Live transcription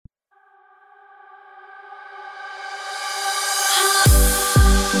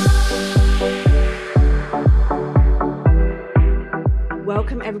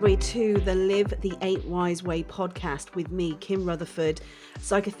everybody to the Live the 8 Wise Way podcast with me, Kim Rutherford,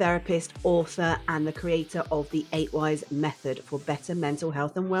 psychotherapist, author, and the creator of the 8 Wise method for better mental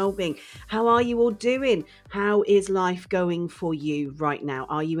health and well-being. How are you all doing? How is life going for you right now?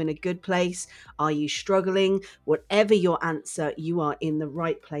 Are you in a good place? Are you struggling? Whatever your answer, you are in the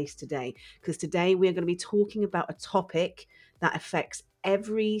right place today, because today we are going to be talking about a topic that affects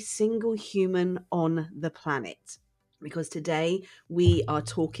every single human on the planet. Because today we are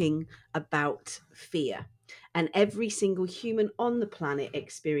talking about fear, and every single human on the planet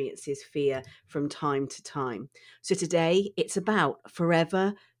experiences fear from time to time. So today it's about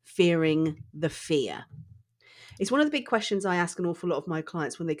forever fearing the fear. It's one of the big questions I ask an awful lot of my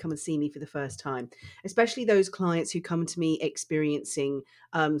clients when they come and see me for the first time, especially those clients who come to me experiencing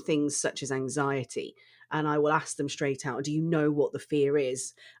things such as anxiety. And I will ask them straight out, do you know what the fear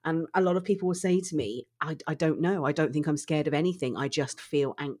is? And a lot of people will say to me, I don't know. I don't think I'm scared of anything. I just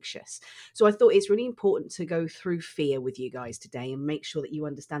feel anxious. So I thought it's really important to go through fear with you guys today and make sure that you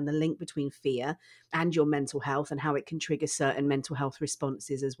understand the link between fear and your mental health and how it can trigger certain mental health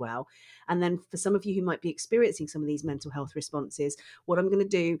responses as well. And then for some of you who might be experiencing some of these mental health responses, what I'm going to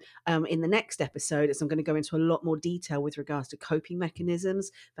do in the next episode is I'm going to go into a lot more detail with regards to coping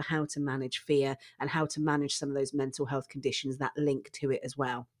mechanisms for how to manage fear and how to manage some of those mental health conditions that link to it as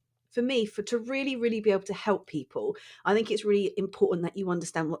well. For me, to really be able to help people, I think it's really important that you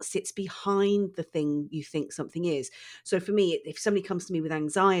understand what sits behind the thing you think something is. So for me, if somebody comes to me with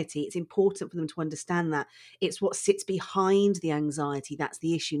anxiety, it's important for them to understand that it's what sits behind the anxiety that's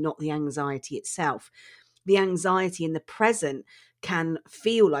the issue, not the anxiety itself. The anxiety in the present can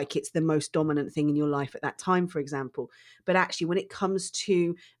feel like it's the most dominant thing in your life at that time, for example. But actually, when it comes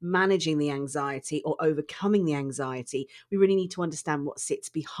to managing the anxiety or overcoming the anxiety, we really need to understand what sits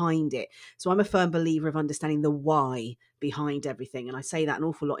behind it. So I'm a firm believer of understanding the why behind everything. And I say that an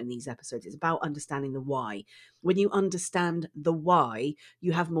awful lot in these episodes. It's about understanding the why. When you understand the why,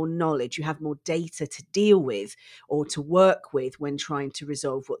 you have more knowledge, you have more data to deal with or to work with when trying to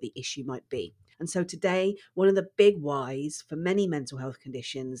resolve what the issue might be. And so today, one of the big whys for many mental health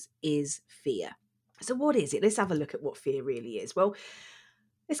conditions is fear. So what is it? Let's have a look at what fear really is. Well,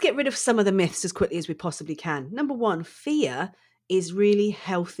 let's get rid of some of the myths as quickly as we possibly can. Number one, fear is really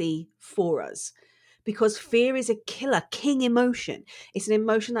healthy for us because fear is a king emotion. It's an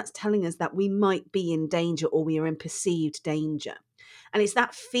emotion that's telling us that we might be in danger or we are in perceived danger. And it's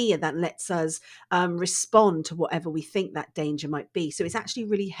that fear that lets us respond to whatever we think that danger might be. So it's actually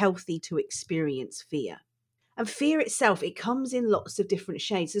really healthy to experience fear. And fear itself, it comes in lots of different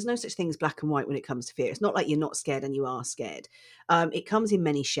shades. There's no such thing as black and white when it comes to fear. It's not like you're not scared and you are scared. It comes in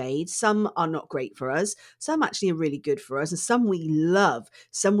many shades. Some are not great for us. Some actually are really good for us. And some we love.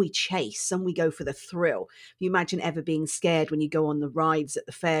 Some we chase. Some we go for the thrill. You imagine ever being scared when you go on the rides at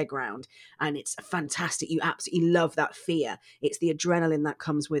the fairground and it's fantastic. You absolutely love that fear. It's the adrenaline that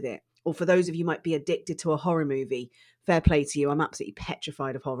comes with it. Or for those of you who might be addicted to a horror movie, fair play to you. I'm absolutely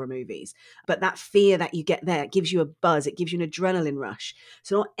petrified of horror movies. But that fear that you get there, it gives you a buzz. It gives you an adrenaline rush.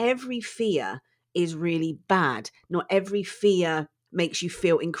 So not every fear is really bad. Not every fear makes you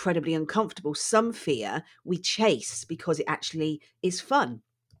feel incredibly uncomfortable. Some fear we chase because it actually is fun.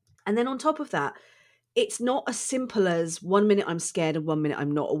 And then on top of that, it's not as simple as 1 minute I'm scared and 1 minute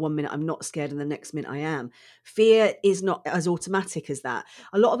I'm not, or 1 minute I'm not scared and the next minute I am. Fear is not as automatic as that.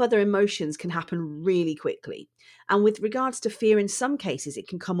 A lot of other emotions can happen really quickly. And with regards to fear, in some cases, it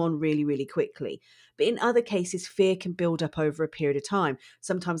can come on really quickly. But in other cases, fear can build up over a period of time.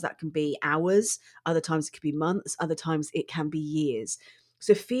 Sometimes that can be hours, other times it could be months, other times it can be years.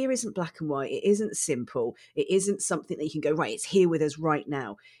 So fear isn't black and white. It isn't simple. It isn't something that you can go, right, it's here with us right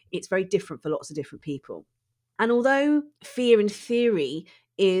now. It's very different for lots of different people. And although fear in theory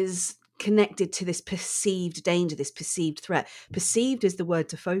is connected to this perceived danger, this perceived threat, perceived is the word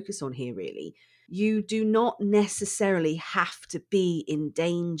to focus on here really, you do not necessarily have to be in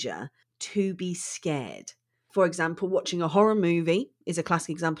danger to be scared. For example, watching a horror movie is a classic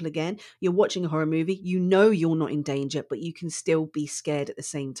example again. You're watching a horror movie, you know you're not in danger, but you can still be scared at the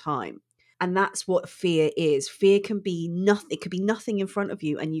same time. And that's what fear is. Fear can be nothing. It could be nothing in front of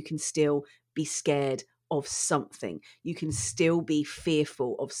you and you can still be scared of something. You can still be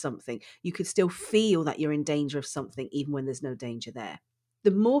fearful of something. You could still feel that you're in danger of something even when there's no danger there.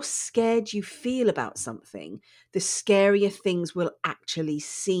 The more scared you feel about something, the scarier things will actually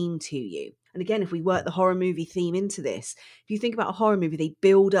seem to you. And again, if we work the horror movie theme into this, if you think about a horror movie, they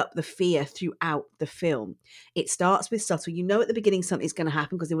build up the fear throughout the film. It starts with subtle. You know at the beginning something's going to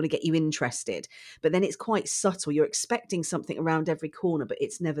happen because they want to get you interested. But then it's quite subtle. You're expecting something around every corner, but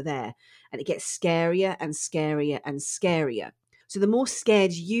it's never there. And it gets scarier and scarier and scarier. So the more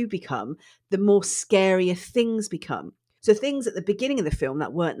scared you become, the more scarier things become. So things at the beginning of the film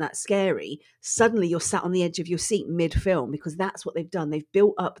that weren't that scary, suddenly you're sat on the edge of your seat mid-film, because that's what they've done. They've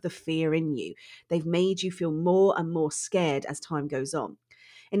built up the fear in you. They've made you feel more and more scared as time goes on.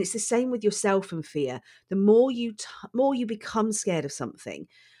 And it's the same with yourself and fear. The more you become scared of something,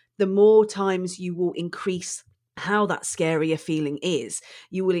 the more times you will increase how that scarier feeling is.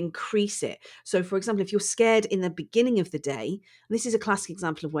 You will increase it. So, for example, if you're scared in the beginning of the day, and this is a classic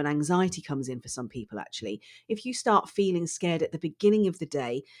example of when anxiety comes in for some people, actually. If you start feeling scared at the beginning of the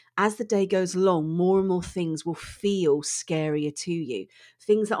day, as the day goes along, more and more things will feel scarier to you.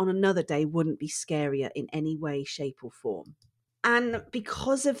 Things that on another day wouldn't be scarier in any way, shape, or form. And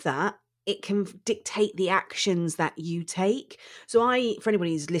because of that, it can dictate the actions that you take. So for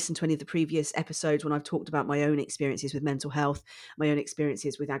anybody who's listened to any of the previous episodes when I've talked about my own experiences with mental health, my own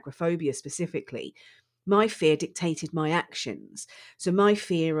experiences with agoraphobia specifically, my fear dictated my actions. So my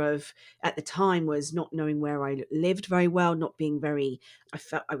fear of at the time was not knowing where I lived very well, I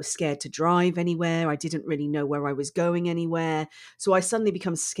felt I was scared to drive anywhere. I didn't really know where I was going anywhere. So I suddenly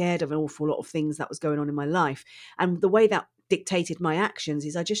become scared of an awful lot of things that was going on in my life. And the way that dictated my actions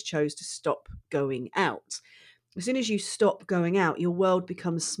is I just chose to stop going out. As soon as you stop going out, your world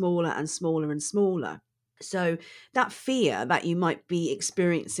becomes smaller and smaller and smaller. So that fear that you might be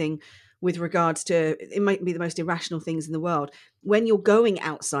experiencing with regards to, it might be the most irrational things in the world. When you're going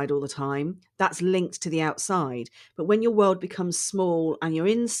outside all the time, that's linked to the outside. But when your world becomes small and you're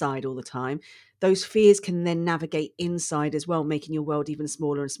inside all the time, those fears can then navigate inside as well, making your world even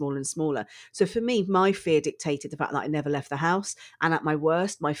smaller and smaller and smaller. So for me, my fear dictated the fact that I never left the house. And at my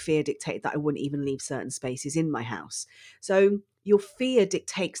worst, my fear dictated that I wouldn't even leave certain spaces in my house. So your fear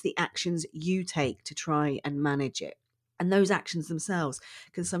dictates the actions you take to try and manage it. And those actions themselves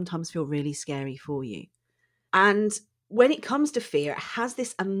can sometimes feel really scary for you. And when it comes to fear, it has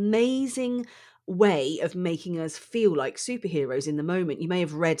this amazing way of making us feel like superheroes in the moment. You may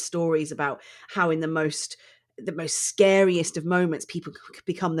have read stories about how in the most scariest of moments, people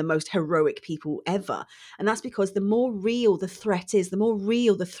become the most heroic people ever. And that's because the more real the threat is, the more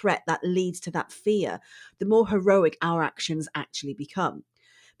real the threat that leads to that fear, the more heroic our actions actually become.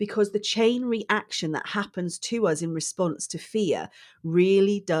 Because the chain reaction that happens to us in response to fear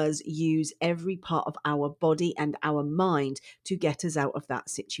really does use every part of our body and our mind to get us out of that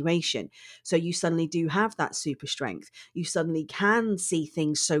situation. So you suddenly do have that super strength. You suddenly can see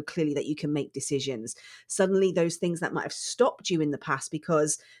things so clearly that you can make decisions. Suddenly those things that might have stopped you in the past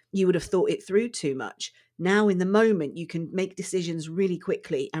because you would have thought it through too much, now in the moment you can make decisions really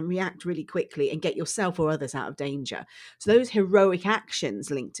quickly and react really quickly and get yourself or others out of danger. So those heroic actions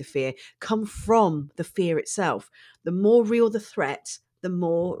linked to fear come from the fear itself. The more real the threat, the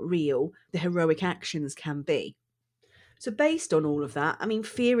more real the heroic actions can be. So based on all of that, I mean,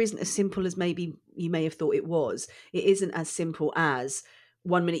 fear isn't as simple as maybe you may have thought it was. It isn't as simple as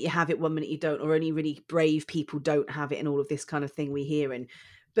 1 minute you have it, 1 minute you don't, or only really brave people don't have it, and all of this kind of thing we hear.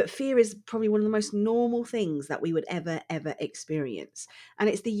 But fear is probably one of the most normal things that we would ever experience. And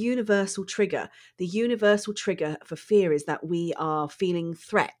it's the universal trigger. The universal trigger for fear is that we are feeling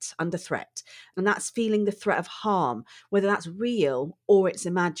under threat. And that's feeling the threat of harm, whether that's real or it's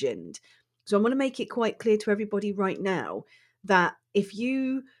imagined. So I want to make it quite clear to everybody right now that if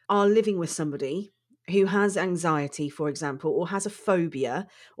you are living with somebody who has anxiety, for example, or has a phobia,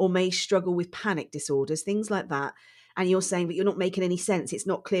 or may struggle with panic disorders, things like that, and you're saying, but you're not making any sense, it's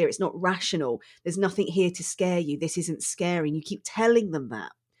not clear, it's not rational, there's nothing here to scare you, this isn't scary, and you keep telling them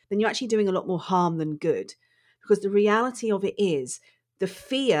that, then you're actually doing a lot more harm than good. Because the reality of it is, the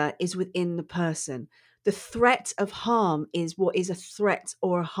fear is within the person. The threat of harm is what is a threat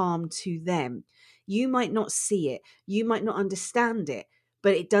or a harm to them. You might not see it, you might not understand it,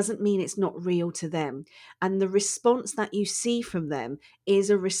 but it doesn't mean it's not real to them. And the response that you see from them is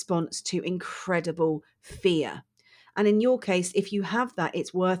a response to incredible fear. And in your case, if you have that,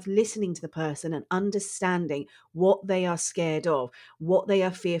 it's worth listening to the person and understanding what they are scared of, what they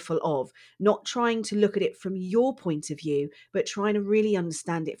are fearful of, not trying to look at it from your point of view, but trying to really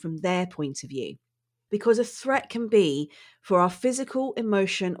understand it from their point of view. Because a threat can be for our physical,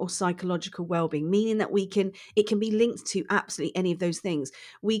 emotion, or psychological well-being, meaning that it can be linked to absolutely any of those things.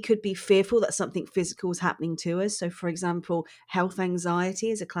 We could be fearful that something physical is happening to us. So, for example, health anxiety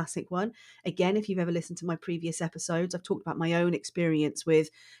is a classic one. Again, if you've ever listened to my previous episodes, I've talked about my own experience with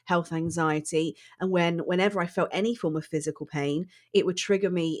health anxiety. And whenever I felt any form of physical pain, it would trigger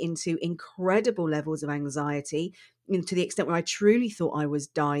me into incredible levels of anxiety. to the extent where I truly thought I was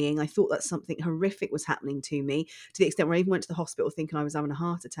dying. I thought that something horrific was happening to me, to the extent where I even went to the hospital thinking I was having a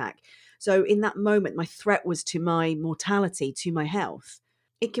heart attack. So in that moment, my threat was to my mortality, to my health.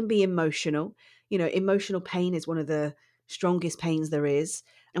 It can be emotional. Emotional pain is one of the strongest pains there is.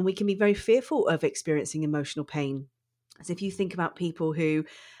 And we can be very fearful of experiencing emotional pain. So if you think about people who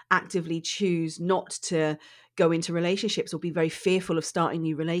actively choose not to go into relationships or be very fearful of starting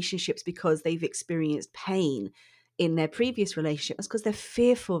new relationships because they've experienced pain in their previous relationship, that's because they're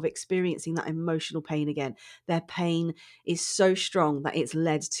fearful of experiencing that emotional pain again. Their pain is so strong that it's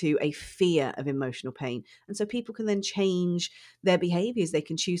led to a fear of emotional pain. And so people can then change their behaviors. They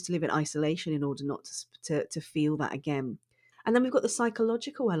can choose to live in isolation in order not to feel that again. And then we've got the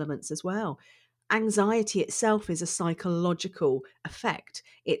psychological elements as well. Anxiety itself is a psychological effect.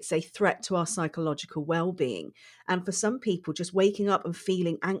 It's a threat to our psychological well-being. And for some people, just waking up and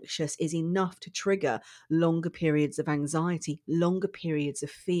feeling anxious is enough to trigger longer periods of anxiety, longer periods of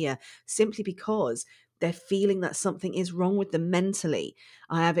fear, simply because they're feeling that something is wrong with them mentally.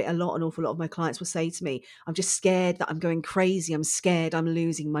 I have it a lot. An awful lot of my clients will say to me, I'm just scared that I'm going crazy. I'm scared I'm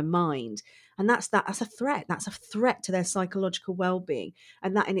losing my mind. And that's a threat. That's a threat to their psychological well-being.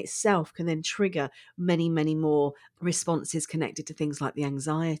 And that in itself can then trigger many, many more responses connected to things like the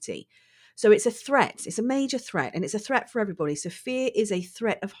anxiety. So it's a threat. It's a major threat, and it's a threat for everybody. So fear is a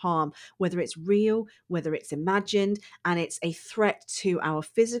threat of harm, whether it's real, whether it's imagined, and it's a threat to our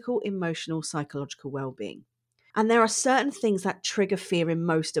physical, emotional, psychological well-being. And there are certain things that trigger fear in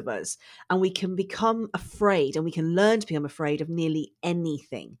most of us, and we can become afraid, and we can learn to become afraid of nearly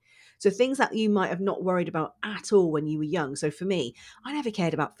anything. So things that you might have not worried about at all when you were young. So for me, I never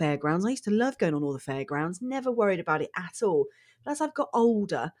cared about fairgrounds. I used to love going on all the fairgrounds, never worried about it at all. But as I've got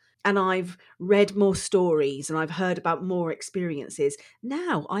older and I've read more stories and I've heard about more experiences,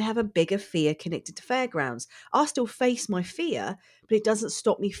 now I have a bigger fear connected to fairgrounds. I'll still face my fear, but it doesn't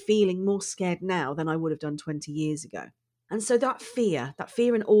stop me feeling more scared now than I would have done 20 years ago. And so that fear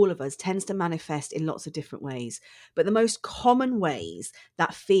in all of us tends to manifest in lots of different ways. But the most common ways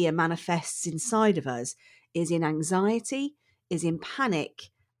that fear manifests inside of us is in anxiety, is in panic,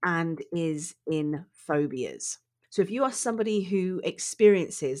 and is in phobias. So if you are somebody who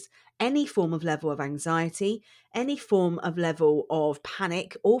experiences any form of level of anxiety, any form of level of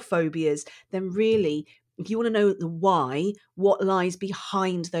panic or phobias, then really, if you want to know the why, what lies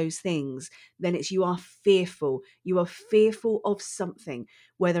behind those things, then it's you are fearful. You are fearful of something,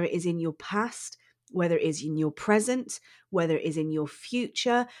 whether it is in your past, whether it is in your present, whether it is in your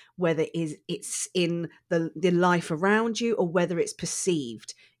future, whether it's in the life around you, or whether it's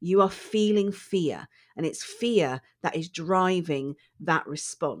perceived. You are feeling fear, and it's fear that is driving that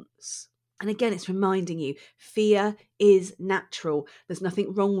response. And again, it's reminding you, fear is natural. There's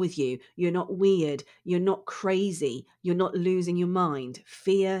nothing wrong with you. You're not weird. You're not crazy. You're not losing your mind.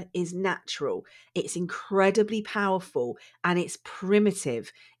 Fear is natural. It's incredibly powerful, and it's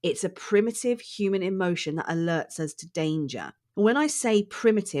primitive. It's a primitive human emotion that alerts us to danger. When I say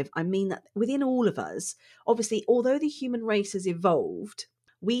primitive, I mean that within all of us, obviously, although the human race has evolved,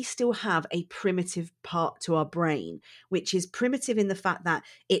 we still have a primitive part to our brain, which is primitive in the fact that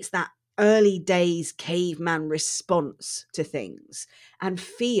it's that early days caveman response to things. And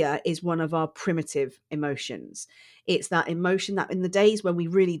fear is one of our primitive emotions. It's that emotion that in the days when we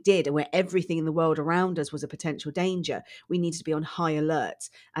really did, and where everything in the world around us was a potential danger, we needed to be on high alert.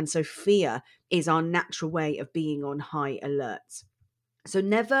 And so fear is our natural way of being on high alert. So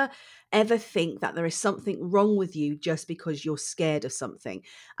never, ever think that there is something wrong with you just because you're scared of something.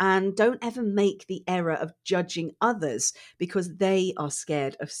 And don't ever make the error of judging others because they are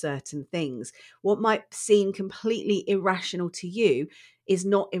scared of certain things. What might seem completely irrational to you is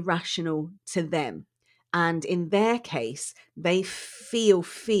not irrational to them. And in their case, they feel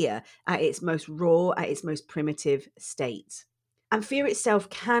fear at its most raw, at its most primitive state. And fear itself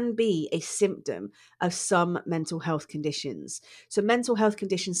can be a symptom of some mental health conditions. So mental health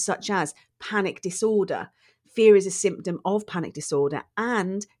conditions such as panic disorder. Fear is a symptom of panic disorder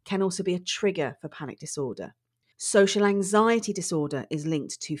and can also be a trigger for panic disorder. Social anxiety disorder is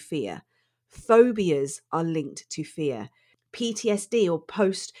linked to fear. Phobias are linked to fear. PTSD or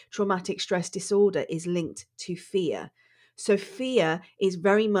post-traumatic stress disorder is linked to fear. So fear is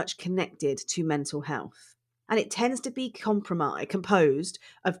very much connected to mental health. And it tends to be composed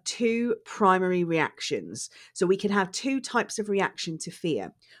of two primary reactions. So we can have two types of reaction to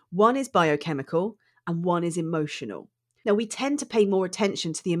fear. One is biochemical and one is emotional. Now, we tend to pay more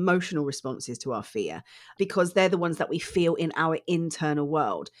attention to the emotional responses to our fear because they're the ones that we feel in our internal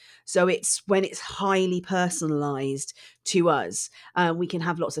world. So it's when it's highly personalized to us, we can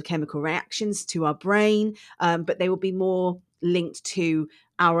have lots of chemical reactions to our brain, but they will be more linked to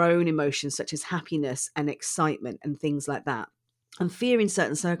our own emotions, such as happiness and excitement and things like that. And fear in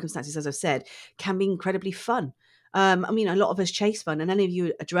certain circumstances, as I've said, can be incredibly fun. I mean, a lot of us chase fun, and any of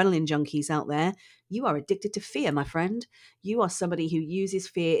you adrenaline junkies out there, you are addicted to fear, my friend. You are somebody who uses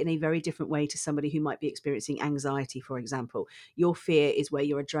fear in a very different way to somebody who might be experiencing anxiety, for example. Your fear is where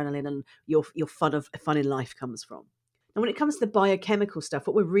your adrenaline and your fun in life comes from. And when it comes to the biochemical stuff,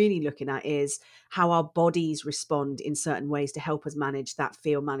 what we're really looking at is how our bodies respond in certain ways to help us manage that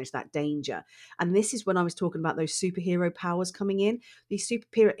fear, manage that danger. And this is when I was talking about those superhero powers coming in. These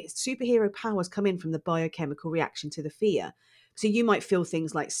superhero powers come in from the biochemical reaction to the fear. So you might feel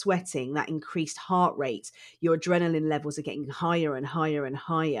things like sweating, that increased heart rate, your adrenaline levels are getting higher and higher and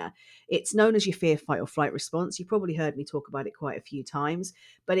higher. It's known as your fear, fight, or flight response. You probably heard me talk about it quite a few times,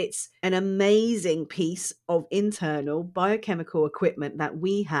 but it's an amazing piece of internal biochemical equipment that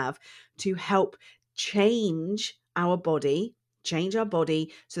we have to help change our body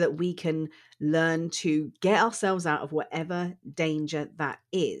so that we can learn to get ourselves out of whatever danger that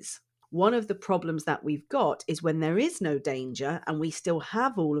is. One of the problems that we've got is when there is no danger and we still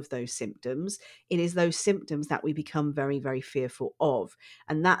have all of those symptoms, it is those symptoms that we become very, very fearful of.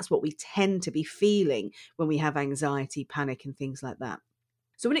 And that's what we tend to be feeling when we have anxiety, panic, and things like that.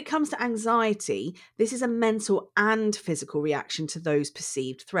 So when it comes to anxiety, this is a mental and physical reaction to those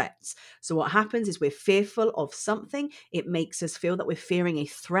perceived threats. So what happens is we're fearful of something. It makes us feel that we're fearing a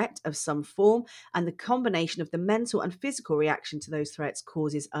threat of some form. And the combination of the mental and physical reaction to those threats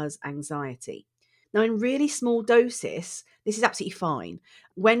causes us anxiety. Now, in really small doses, this is absolutely fine.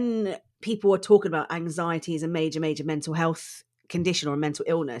 When people are talking about anxiety as a major, major mental health condition or a mental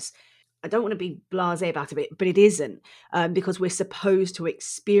illness, I don't want to be blasé about it, but it isn't, because we're supposed to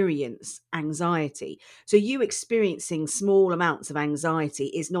experience anxiety. So you experiencing small amounts of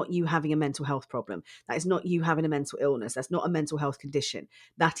anxiety is not you having a mental health problem. That is not you having a mental illness. That's not a mental health condition.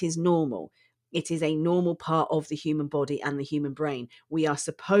 That is normal. It is a normal part of the human body and the human brain. We are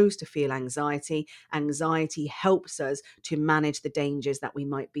supposed to feel anxiety. Anxiety helps us to manage the dangers that we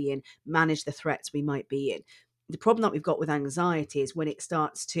might be in, manage the threats we might be in. The problem that we've got with anxiety is when it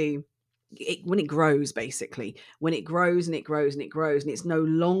starts to when it grows, basically, when it grows and it grows and it grows, and it's no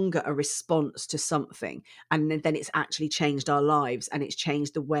longer a response to something, and then it's actually changed our lives and it's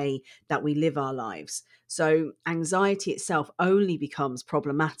changed the way that we live our lives. So anxiety itself only becomes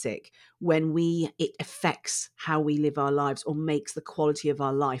problematic when it affects how we live our lives or makes the quality of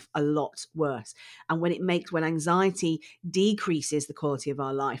our life a lot worse. And when anxiety decreases the quality of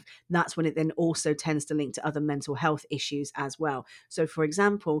our life, that's when it then also tends to link to other mental health issues as well. So for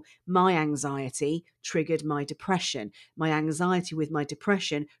example, my anxiety triggered my depression. My anxiety with my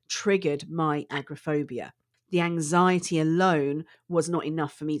depression triggered my agoraphobia. The anxiety alone was not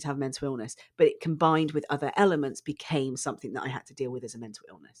enough for me to have mental illness, but it combined with other elements became something that I had to deal with as a mental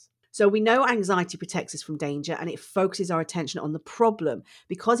illness. So we know anxiety protects us from danger and it focuses our attention on the problem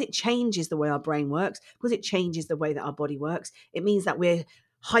because it changes the way our brain works, because it changes the way that our body works. It means that we're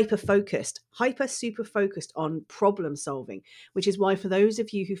super focused on problem solving, which is why for those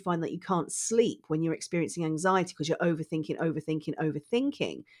of you who find that you can't sleep when you're experiencing anxiety because you're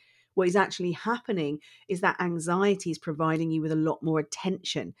overthinking, what is actually happening is that anxiety is providing you with a lot more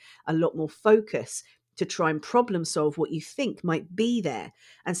attention, a lot more focus to try and problem solve what you think might be there.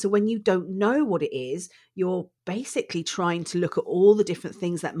 And so when you don't know what it is, you're basically trying to look at all the different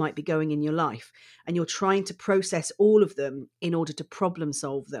things that might be going in your life, and you're trying to process all of them in order to problem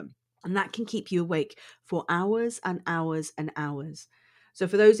solve them. And that can keep you awake for hours and hours and hours. So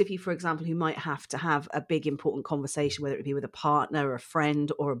for those of you, for example, who might have to have a big important conversation, whether it be with a partner or a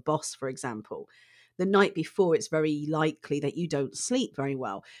friend or a boss, for example, the night before, it's very likely that you don't sleep very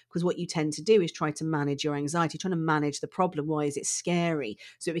well, because what you tend to do is try to manage your anxiety, trying to manage the problem. Why is it scary?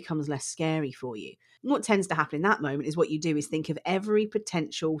 So it becomes less scary for you. And what tends to happen in that moment is what you do is think of every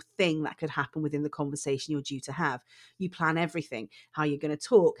potential thing that could happen within the conversation you're due to have. You plan everything, how you're going to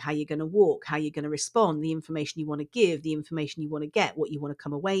talk, how you're going to walk, how you're going to respond, the information you want to give, the information you want to get, what you want to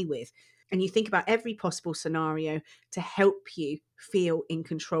come away with. And you think about every possible scenario to help you feel in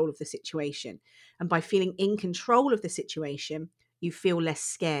control of the situation. And by feeling in control of the situation, you feel less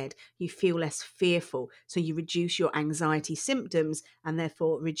scared, you feel less fearful. So you reduce your anxiety symptoms and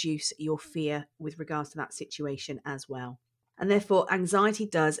therefore reduce your fear with regards to that situation as well. And therefore, anxiety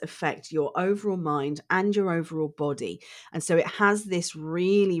does affect your overall mind and your overall body. And so it has this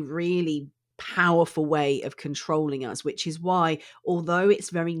really, really powerful way of controlling us, which is why, although it's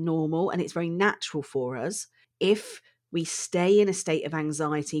very normal and it's very natural for us, if we stay in a state of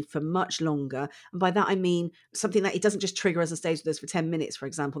anxiety for much longer, and by that I mean something that it doesn't just trigger us and stays with us for 10 minutes, for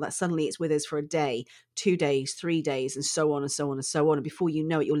example, that suddenly it's with us for a day, 2 days, 3 days, and so on and so on and so on. And before you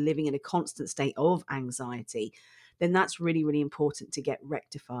know it, you're living in a constant state of anxiety, then that's really, really important to get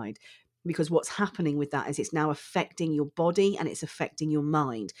rectified. Because what's happening with that is it's now affecting your body and it's affecting your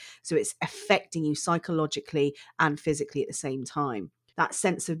mind. So it's affecting you psychologically and physically at the same time. That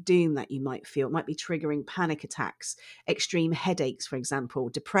sense of doom that you might feel might be triggering panic attacks, extreme headaches, for example.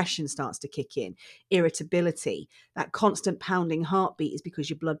 Depression starts to kick in, irritability. That constant pounding heartbeat is because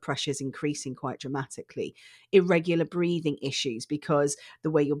your blood pressure is increasing quite dramatically. Irregular breathing issues because the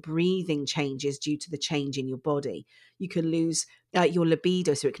way your breathing changes due to the change in your body. You can lose your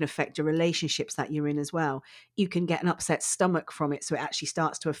libido, so it can affect your relationships that you're in as well. You can get an upset stomach from it, so it actually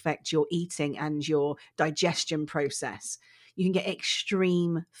starts to affect your eating and your digestion process. You can get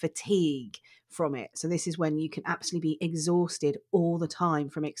extreme fatigue from it. So this is when you can absolutely be exhausted all the time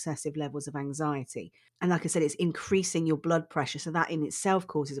from excessive levels of anxiety. And like I said, it's increasing your blood pressure. So that in itself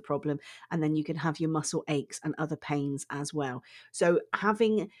causes a problem. And then you can have your muscle aches and other pains as well. So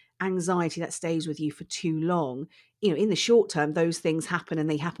having anxiety that stays with you for too long, in the short term, those things happen and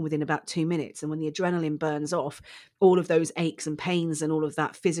they happen within about 2 minutes. And when the adrenaline burns off, all of those aches and pains and all of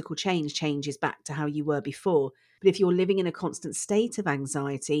that physical changes back to how you were before. But if you're living in a constant state of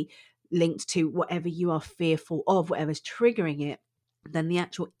anxiety linked to whatever you are fearful of, whatever's triggering it, then the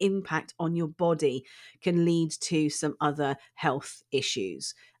actual impact on your body can lead to some other health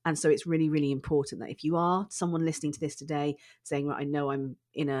issues. And so it's really, really important that if you are someone listening to this today saying, right, I know I'm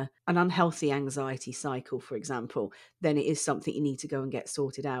in an unhealthy anxiety cycle, for example, then it is something you need to go and get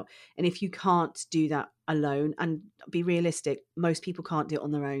sorted out. And if you can't do that alone, and be realistic, most people can't do it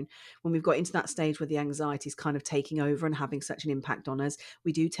on their own. When we've got into that stage where the anxiety is kind of taking over and having such an impact on us,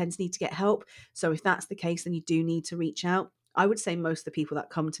 we do tend to need to get help. So if that's the case, then you do need to reach out. I would say most of the people that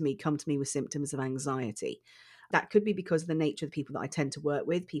come to me with symptoms of anxiety. That could be because of the nature of the people that I tend to work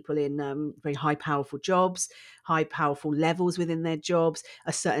with, people in very high, powerful jobs, high, powerful levels within their jobs,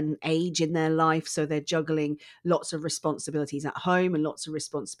 a certain age in their life. So they're juggling lots of responsibilities at home and lots of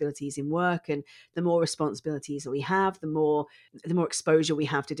responsibilities in work. And the more responsibilities that we have, the more exposure we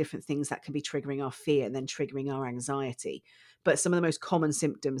have to different things that can be triggering our fear and then triggering our anxiety. But some of the most common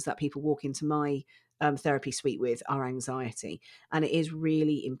symptoms that people walk into my therapy suite with are anxiety. And it is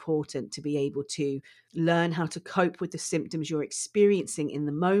really important to be able to learn how to cope with the symptoms you're experiencing in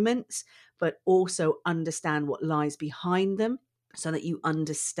the moment, but also understand what lies behind them so that you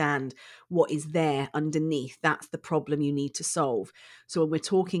understand what is there underneath. That's the problem you need to solve. So when we're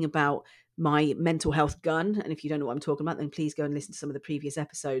talking about my mental health gun, and if you don't know what I'm talking about, then please go and listen to some of the previous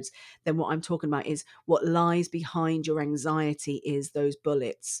episodes. Then what I'm talking about is what lies behind your anxiety is those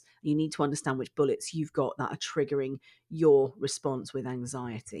bullets. You need to understand which bullets you've got that are triggering your response with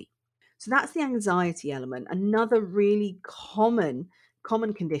anxiety. So that's the anxiety element. Another really common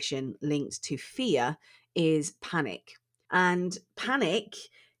condition linked to fear is panic. And panic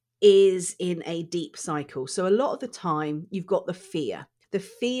is in a deep cycle. So a lot of the time you've got the fear. The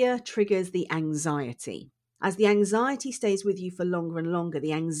fear triggers the anxiety. As the anxiety stays with you for longer and longer,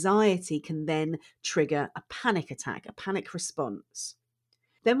 the anxiety can then trigger a panic attack, a panic response.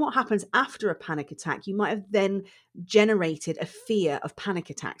 Then what happens after a panic attack? You might have then generated a fear of panic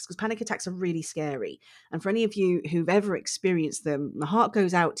attacks, because panic attacks are really scary. And for any of you who've ever experienced them, my heart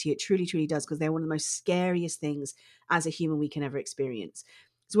goes out to you. It truly, truly does, because they're one of the most scariest things as a human we can ever experience.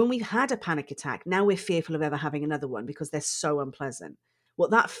 So when we've had a panic attack, now we're fearful of ever having another one because they're so unpleasant.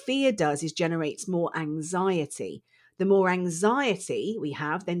 What that fear does is generates more anxiety. The more anxiety we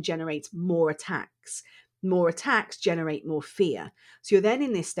have then generates more attacks. More attacks generate more fear. So you're then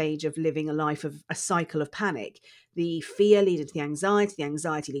in this stage of living a life of a cycle of panic. The fear leading to the anxiety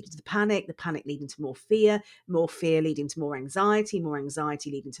leading to the panic leading to more fear leading to more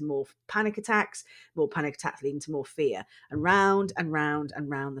anxiety leading to more panic attacks leading to more fear. And round and round and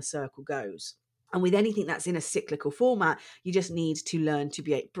round the circle goes. And with anything that's in a cyclical format, you just need to learn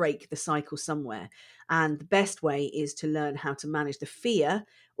to break the cycle somewhere. And the best way is to learn how to manage the fear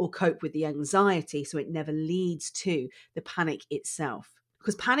or cope with the anxiety so it never leads to the panic itself.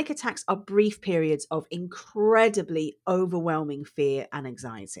 Because panic attacks are brief periods of incredibly overwhelming fear and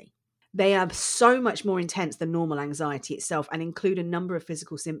anxiety. They are so much more intense than normal anxiety itself and include a number of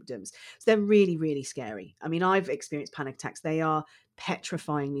physical symptoms. So they're really, really scary. I mean, I've experienced panic attacks. They are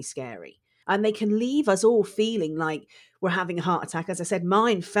petrifyingly scary. And they can leave us all feeling like we're having a heart attack. As I said,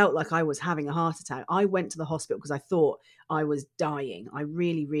 mine felt like I was having a heart attack. I went to the hospital because I thought I was dying. I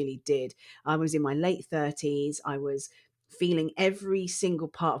really, really did. I was in my late 30s. I was feeling every single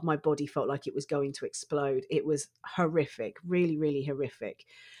part of my body felt like it was going to explode. It was horrific, really, really horrific.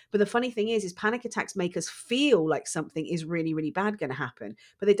 But the funny thing is panic attacks make us feel like something is really, really bad going to happen,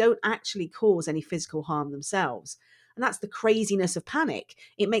 but they don't actually cause any physical harm themselves. And that's the craziness of panic.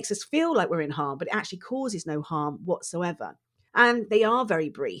 It makes us feel like we're in harm, but it actually causes no harm whatsoever. And they are very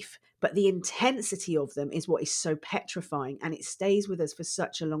brief, but the intensity of them is what is so petrifying, and it stays with us for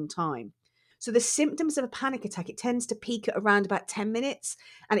such a long time. So the symptoms of a panic attack, it tends to peak at around about 10 minutes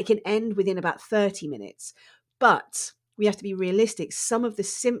and it can end within about 30 minutes. But we have to be realistic. Some of the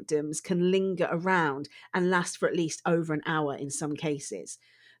symptoms can linger around and last for at least over an hour in some cases.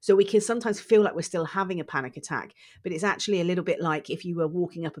 So we can sometimes feel like we're still having a panic attack, but it's actually a little bit like if you were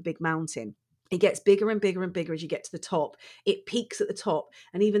walking up a big mountain. It gets bigger and bigger and bigger as you get to the top. It peaks at the top.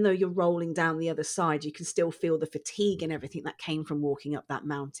 And even though you're rolling down the other side, you can still feel the fatigue and everything that came from walking up that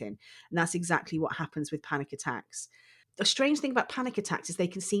mountain. And that's exactly what happens with panic attacks. The strange thing about panic attacks is they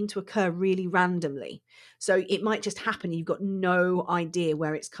can seem to occur really randomly. So it might just happen. You've got no idea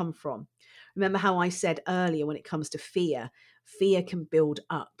where it's come from. Remember how I said earlier, when it comes to fear, fear can build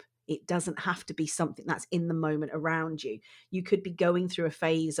up. It doesn't have to be something that's in the moment around you. You could be going through a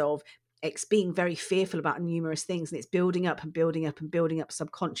phase of being very fearful about numerous things, and it's building up and building up and building up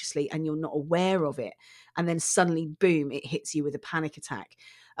subconsciously, and you're not aware of it. And then suddenly, boom, it hits you with a panic attack.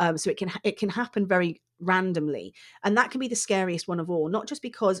 So it can happen very randomly. And that can be the scariest one of all, not just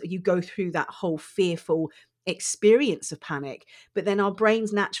because you go through that whole fearful experience of panic, but then our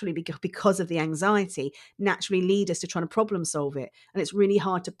brains naturally, because of the anxiety, naturally lead us to trying to problem solve it. And it's really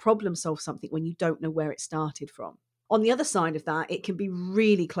hard to problem solve something when you don't know where it started from. On the other side of that, it can be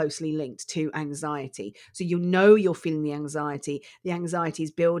really closely linked to anxiety. So you're feeling the anxiety. The anxiety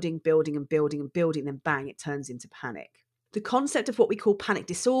is building, building and building and building, then bang, it turns into panic. The concept of what we call panic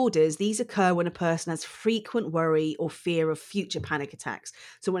disorders, these occur when a person has frequent worry or fear of future panic attacks.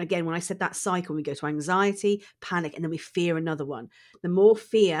 So when I said that cycle, we go to anxiety, panic, and then we fear another one. The more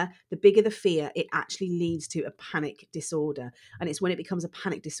fear, the bigger the fear, it actually leads to a panic disorder. And it's when it becomes a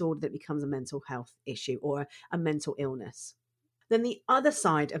panic disorder that it becomes a mental health issue or a mental illness. Then the other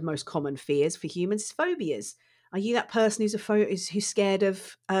side of most common fears for humans is phobias. Are you that person who's scared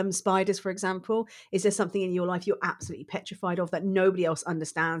of spiders, for example? Is there something in your life you're absolutely petrified of that nobody else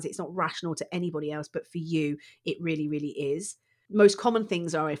understands? It's not rational to anybody else, but for you, it really, really is. Most common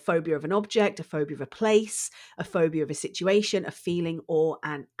things are a phobia of an object, a phobia of a place, a phobia of a situation, a feeling, or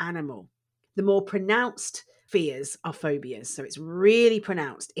an animal. The more pronounced fears are phobias. So it's really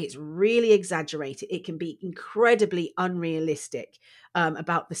pronounced. It's really exaggerated. It can be incredibly unrealistic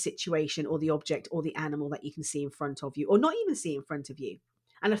about the situation or the object or the animal that you can see in front of you, or not even see in front of you.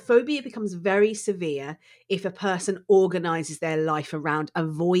 And a phobia becomes very severe if a person organizes their life around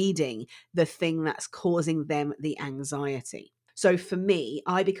avoiding the thing that's causing them the anxiety. So for me,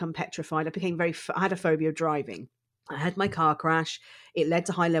 I become petrified. I had a phobia of driving. I had my car crash. It led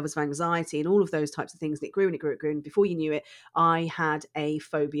to high levels of anxiety and all of those types of things. And it grew and it grew and it grew. And before you knew it, I had a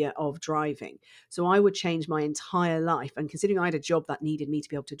phobia of driving. So I would change my entire life. And considering I had a job that needed me to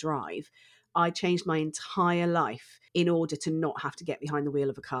be able to drive, I changed my entire life in order to not have to get behind the wheel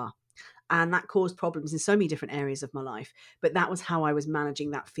of a car. And that caused problems in so many different areas of my life. But that was how I was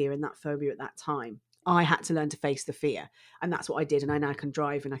managing that fear and that phobia at that time. I had to learn to face the fear. And that's what I did. And I now can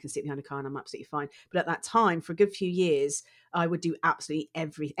drive and I can sit behind a car and I'm absolutely fine. But at that time, for a good few years, I would do absolutely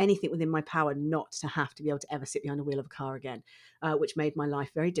anything within my power not to have to be able to ever sit behind a wheel of a car again, which made my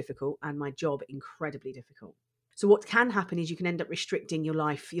life very difficult and my job incredibly difficult. So what can happen is you can end up restricting your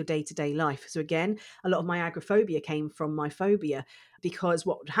life, your day-to-day life. So again, a lot of my agoraphobia came from my phobia, because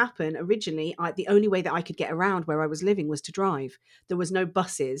what would happen originally, the only way that I could get around where I was living was to drive. There was no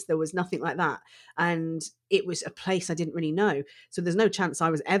buses, there was nothing like that. And it was a place I didn't really know. So there's no chance I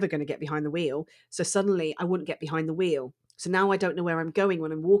was ever going to get behind the wheel. So suddenly I wouldn't get behind the wheel. So now I don't know where I'm going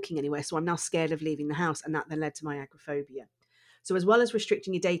when I'm walking anywhere. So I'm now scared of leaving the house. And that then led to my agoraphobia. So as well as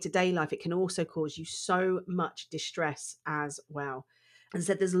restricting your day-to-day life, it can also cause you so much distress as well. And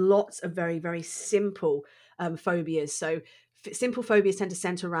so there's lots of very, very simple phobias. So simple phobias tend to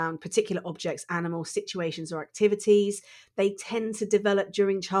center around particular objects, animals, situations, or activities. They tend to develop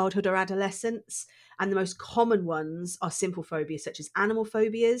during childhood or adolescence. And the most common ones are simple phobias, such as animal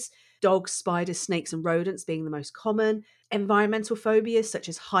phobias, dogs, spiders, snakes, and rodents being the most common. Environmental phobias, such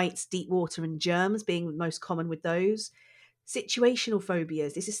as heights, deep water, and germs being the most common with those. Situational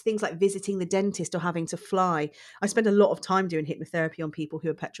phobias. This is things like visiting the dentist or having to fly. I spend a lot of time doing hypnotherapy on people who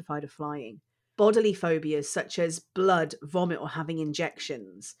are petrified of flying. Bodily phobias such as blood, vomit, or having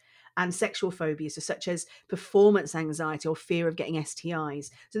injections. And sexual phobias such as performance anxiety or fear of getting STIs.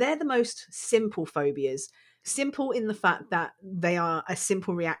 So they're the most simple phobias. Simple in the fact that they are a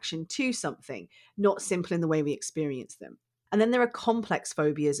simple reaction to something, not simple in the way we experience them. And then there are complex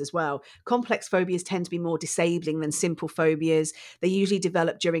phobias as well. Complex phobias tend to be more disabling than simple phobias. They usually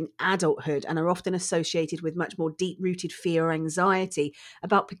develop during adulthood and are often associated with much more deep-rooted fear or anxiety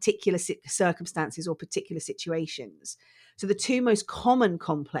about particular circumstances or particular situations. So the two most common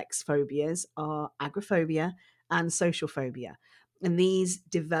complex phobias are agoraphobia and social phobia. And these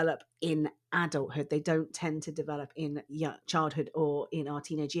develop in adulthood. They don't tend to develop in childhood or in our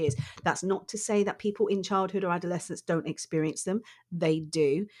teenage years. That's not to say that people in childhood or adolescence don't experience them. They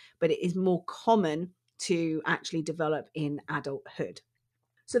do, but it is more common to actually develop in adulthood.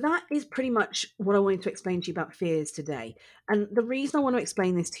 So that is pretty much what I wanted to explain to you about fears today. And the reason I want to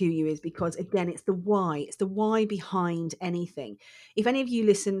explain this to you is because, again, it's the why. It's the why behind anything. If any of you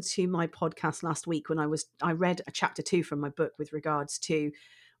listened to my podcast last week when I read a chapter 2 from my book with regards to,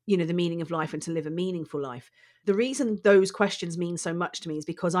 the meaning of life and to live a meaningful life. The reason those questions mean so much to me is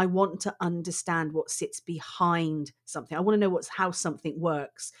because I want to understand what sits behind something. I want to know how something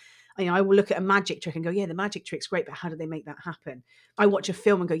works. I will look at a magic trick and go, yeah, the magic trick's great, but how did they make that happen? I watch a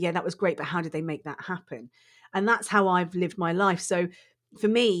film and go, yeah, that was great, but how did they make that happen? And that's how I've lived my life. So for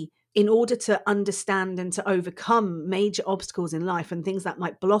me, in order to understand and to overcome major obstacles in life and things that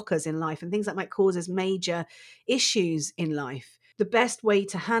might block us in life and things that might cause us major issues in life, the best way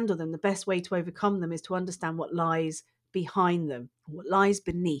to handle them, the best way to overcome them is to understand what lies behind them, what lies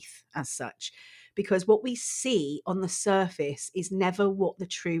beneath as such. Because what we see on the surface is never what the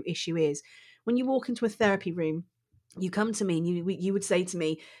true issue is. When you walk into a therapy room, you come to me and you would say to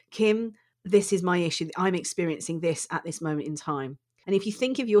me, Kim, this is my issue. I'm experiencing this at this moment in time. And if you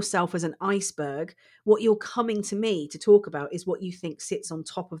think of yourself as an iceberg, what you're coming to me to talk about is what you think sits on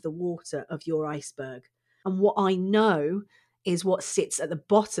top of the water of your iceberg. And what I know is what sits at the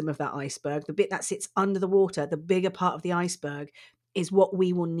bottom of that iceberg, the bit that sits under the water, the bigger part of the iceberg, is what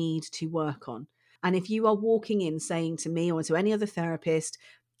we will need to work on. And if you are walking in saying to me or to any other therapist,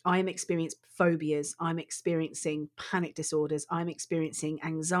 I'm experiencing phobias, I'm experiencing panic disorders, I'm experiencing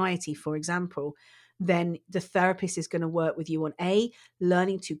anxiety, for example, then the therapist is going to work with you on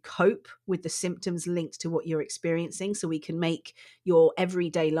learning to cope with the symptoms linked to what you're experiencing so we can make your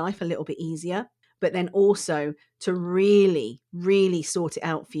everyday life a little bit easier. But then also to really, really sort it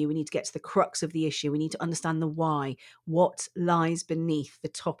out for you, we need to get to the crux of the issue. We need to understand the why. What lies beneath the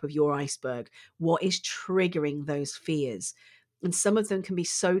top of your iceberg? What is triggering those fears? And some of them can be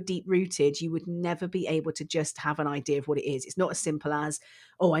so deep rooted, you would never be able to just have an idea of what it is. It's not as simple as,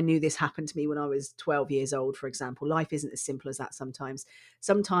 oh, I knew this happened to me when I was 12 years old, for example. Life isn't as simple as that sometimes.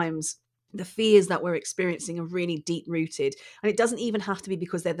 Sometimes the fears that we're experiencing are really deep rooted. And it doesn't even have to be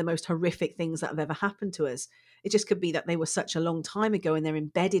because they're the most horrific things that have ever happened to us. It just could be that they were such a long time ago and they're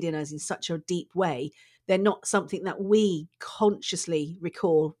embedded in us in such a deep way. They're not something that we consciously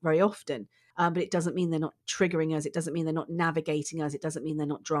recall very often. But it doesn't mean they're not triggering us. It doesn't mean they're not navigating us. It doesn't mean they're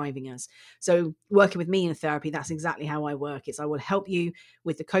not driving us. So working with me in therapy, that's exactly how I work. I will help you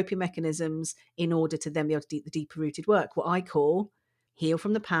with the coping mechanisms in order to then be able to do the deeper rooted work, what I call heal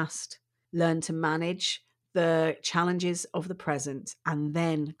from the past, learn to manage the challenges of the present, and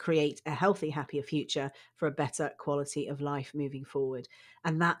then create a healthy, happier future for a better quality of life moving forward.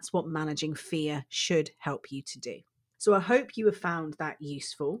 And that's what managing fear should help you to do. So I hope you have found that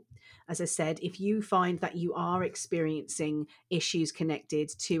useful. As I said, if you find that you are experiencing issues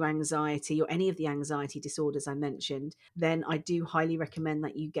connected to anxiety or any of the anxiety disorders I mentioned, then I do highly recommend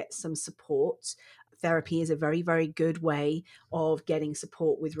that you get some support. Therapy is a very, very good way of getting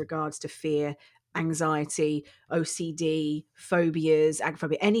support with regards to fear, anxiety, OCD, phobias,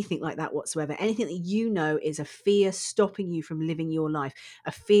 agoraphobia, anything like that whatsoever. Anything that you know is a fear stopping you from living your life,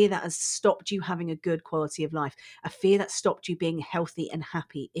 a fear that has stopped you having a good quality of life, a fear that stopped you being healthy and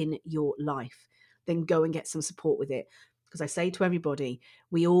happy in your life, then go and get some support with it. Because I say to everybody,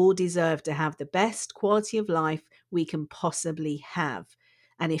 we all deserve to have the best quality of life we can possibly have.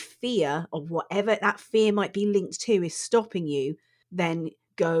 And if fear of whatever that fear might be linked to is stopping you, then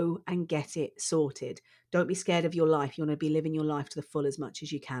go and get it sorted. Don't be scared of your life. You want to be living your life to the full as much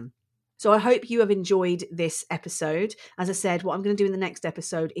as you can. So I hope you have enjoyed this episode. As I said, what I'm going to do in the next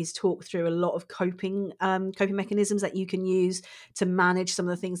episode is talk through a lot of coping mechanisms that you can use to manage some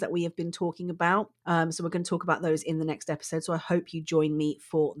of the things that we have been talking about. So we're going to talk about those in the next episode. So I hope you join me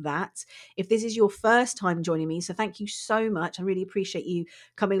for that. If this is your first time joining me, so thank you so much. I really appreciate you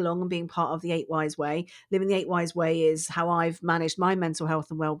coming along and being part of the 8 Wise Way. Living the 8 Wise Way is how I've managed my mental health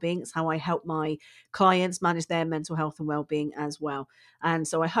and well-being. It's how I help my clients manage their mental health and well-being as well. And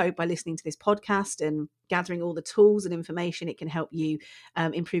so I hope by listening to this podcast and gathering all the tools and information, it can help you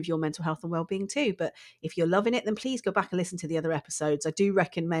improve your mental health and well-being too. But if you're loving it, then please go back and listen to the other episodes. I do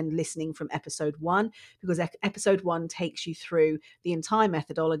recommend listening from episode 1, because episode 1 takes you through the entire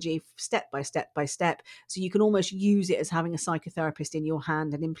methodology step by step by step. So you can almost use it as having a psychotherapist in your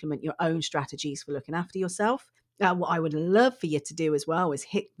hand and implement your own strategies for looking after yourself. What I would love for you to do as well is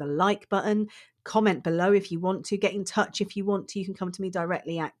hit the like button, comment below if you want to, get in touch if you want to. You can come to me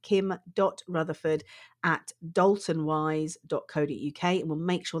directly at kim.rutherford@daltonwise.co.uk, and we'll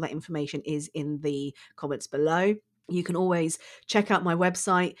make sure that information is in the comments below. You can always check out my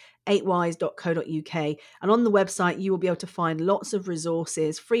website, 8wise.co.uk. And on the website, you will be able to find lots of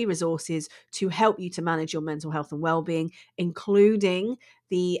resources, free resources to help you to manage your mental health and well-being, including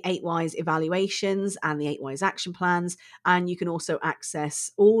the 8 Wise evaluations and the 8 Wise action plans. And you can also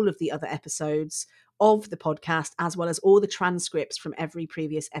access all of the other episodes of the podcast, as well as all the transcripts from every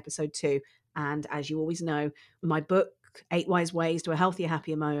previous episode too. And as you always know, my book, 8 Wise Ways to a Healthier,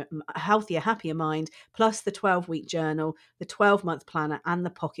 Happier Mind, plus the 12-week journal, the 12-month planner, and the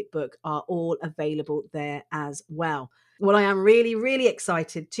pocketbook are all available there as well. What I am really, really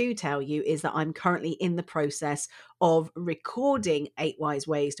excited to tell you is that I'm currently in the process of recording 8 Wise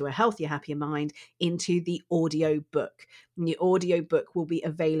Ways to a Healthier, Happier Mind into the audio book. And the audio book will be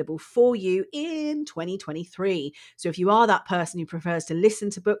available for you in 2023. So if you are that person who prefers to listen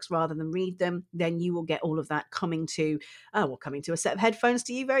to books rather than read them, then you will get all of that coming to a set of headphones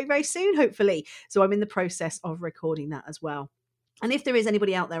to you very, very soon, hopefully. So I'm in the process of recording that as well. And if there is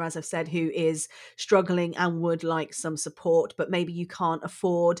anybody out there, as I've said, who is struggling and would like some support, but maybe you can't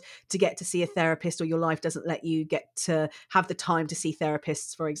afford to get to see a therapist, or your life doesn't let you get to have the time to see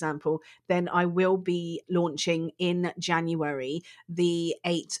therapists, for example, then I will be launching in January the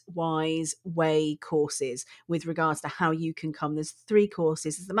 8 Wise Way courses with regards to how you can come. There's 3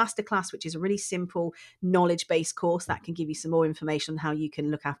 courses. There's the masterclass, which is a really simple knowledge-based course that can give you some more information on how you can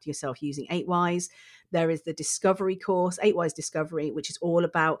look after yourself using 8 Wise. There is the discovery course, 8 Wise Discovery, which is all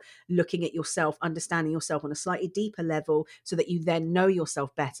about looking at yourself, understanding yourself on a slightly deeper level so that you then know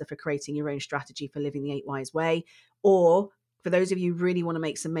yourself better for creating your own strategy for living the 8 Wise Way. Or for those of you who really want to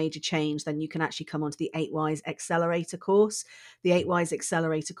make some major change, then you can actually come onto the 8 Wise Accelerator course. The 8 Wise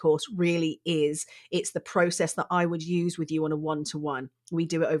Accelerator course really is, it's the process that I would use with you on a one-to-one. We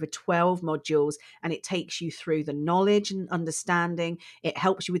do it over 12 modules, and it takes you through the knowledge and understanding. It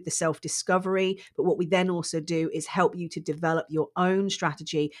helps you with the self-discovery. But what we then also do is help you to develop your own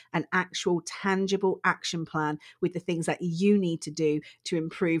strategy, an actual tangible action plan with the things that you need to do to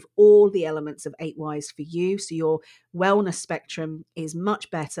improve all the elements of 8 Wise for you. So your wellness spectrum is much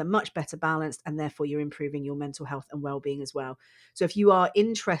better balanced, and therefore you're improving your mental health and well-being as well. So if you are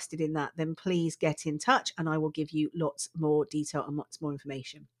interested in that, then please get in touch, and I will give you lots more detail and lots more information.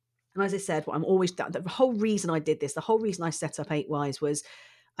 And as I said, what I'm always, the whole reason I did this, the whole reason I set up 8 Wise was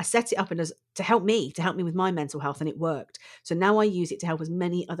I set it up to help me with my mental health, and it worked. So now I use it to help as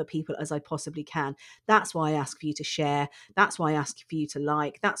many other people as I possibly can. That's why I ask for you to share. That's why I ask for you to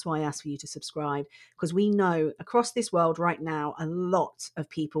like. That's why I ask for you to subscribe, because we know across this world right now, a lot of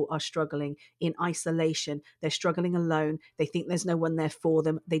people are struggling in isolation. They're struggling alone. They think there's no one there for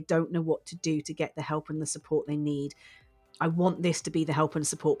them. They don't know what to do to get the help and the support they need. I want this to be the help and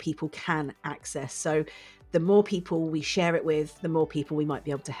support people can access. So the more people we share it with, the more people we might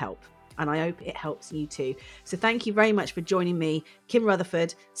be able to help. And I hope it helps you too. So thank you very much for joining me, Kim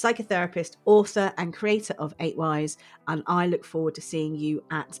Rutherford, psychotherapist, author, and creator of 8 Wise. And I look forward to seeing you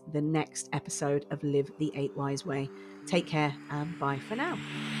at the next episode of Live the 8 Wise Way. Take care and bye for now.